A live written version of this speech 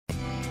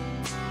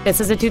This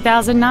is a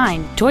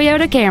 2009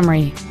 Toyota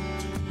Camry.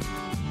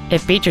 It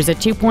features a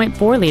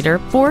 2.4-liter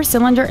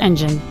four-cylinder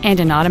engine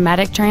and an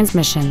automatic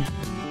transmission.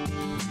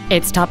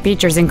 Its top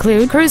features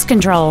include cruise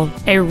control,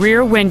 a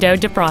rear window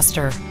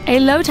defroster, a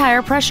low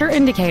tire pressure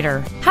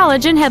indicator,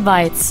 halogen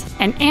headlights,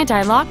 an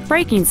anti-lock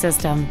braking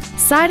system,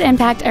 side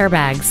impact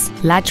airbags,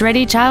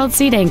 latch-ready child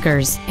seat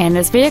anchors, and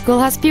this vehicle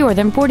has fewer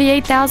than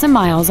 48,000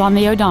 miles on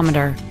the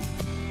odometer.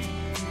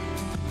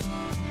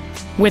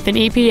 With an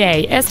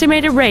EPA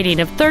estimated rating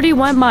of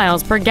 31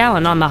 miles per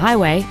gallon on the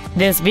highway,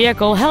 this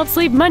vehicle helps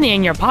leave money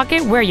in your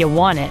pocket where you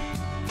want it.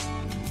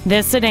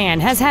 This sedan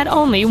has had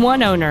only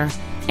one owner,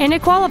 and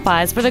it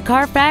qualifies for the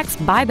Carfax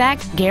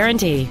buyback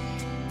guarantee.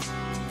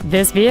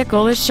 This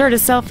vehicle is sure to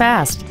sell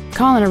fast.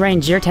 Call and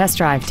arrange your test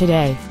drive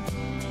today.